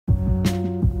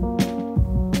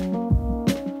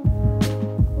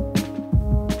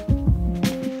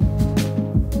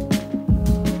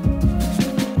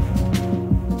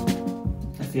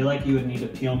feel like you would need to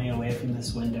peel me away from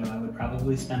this window. I would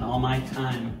probably spend all my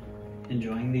time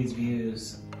enjoying these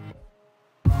views.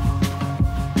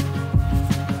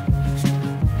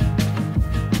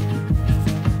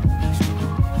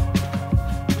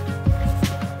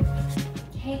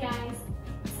 Hey guys,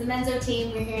 it's the Menzo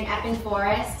team. We're here in Epping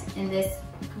Forest in this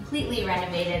completely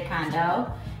renovated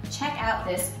condo. Check out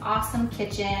this awesome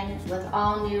kitchen with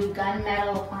all new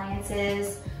gunmetal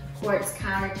appliances, quartz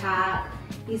countertop,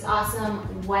 these awesome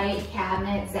white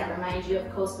cabinets that remind you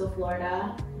of coastal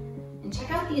Florida. And check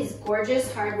out these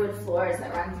gorgeous hardwood floors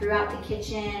that run throughout the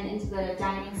kitchen, into the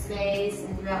dining space,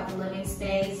 and throughout the living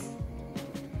space.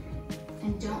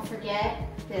 And don't forget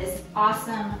this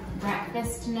awesome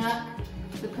breakfast nook,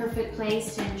 the perfect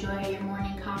place to enjoy your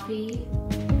morning coffee.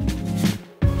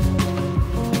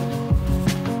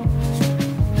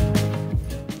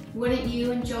 Wouldn't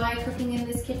you enjoy cooking in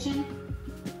this kitchen?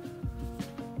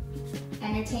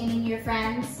 Entertaining your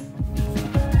friends?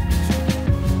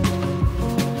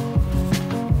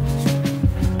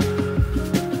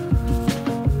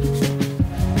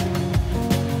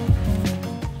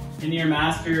 In your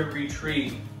master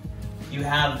retreat, you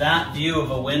have that view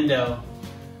of a window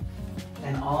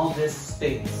and all this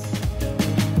space.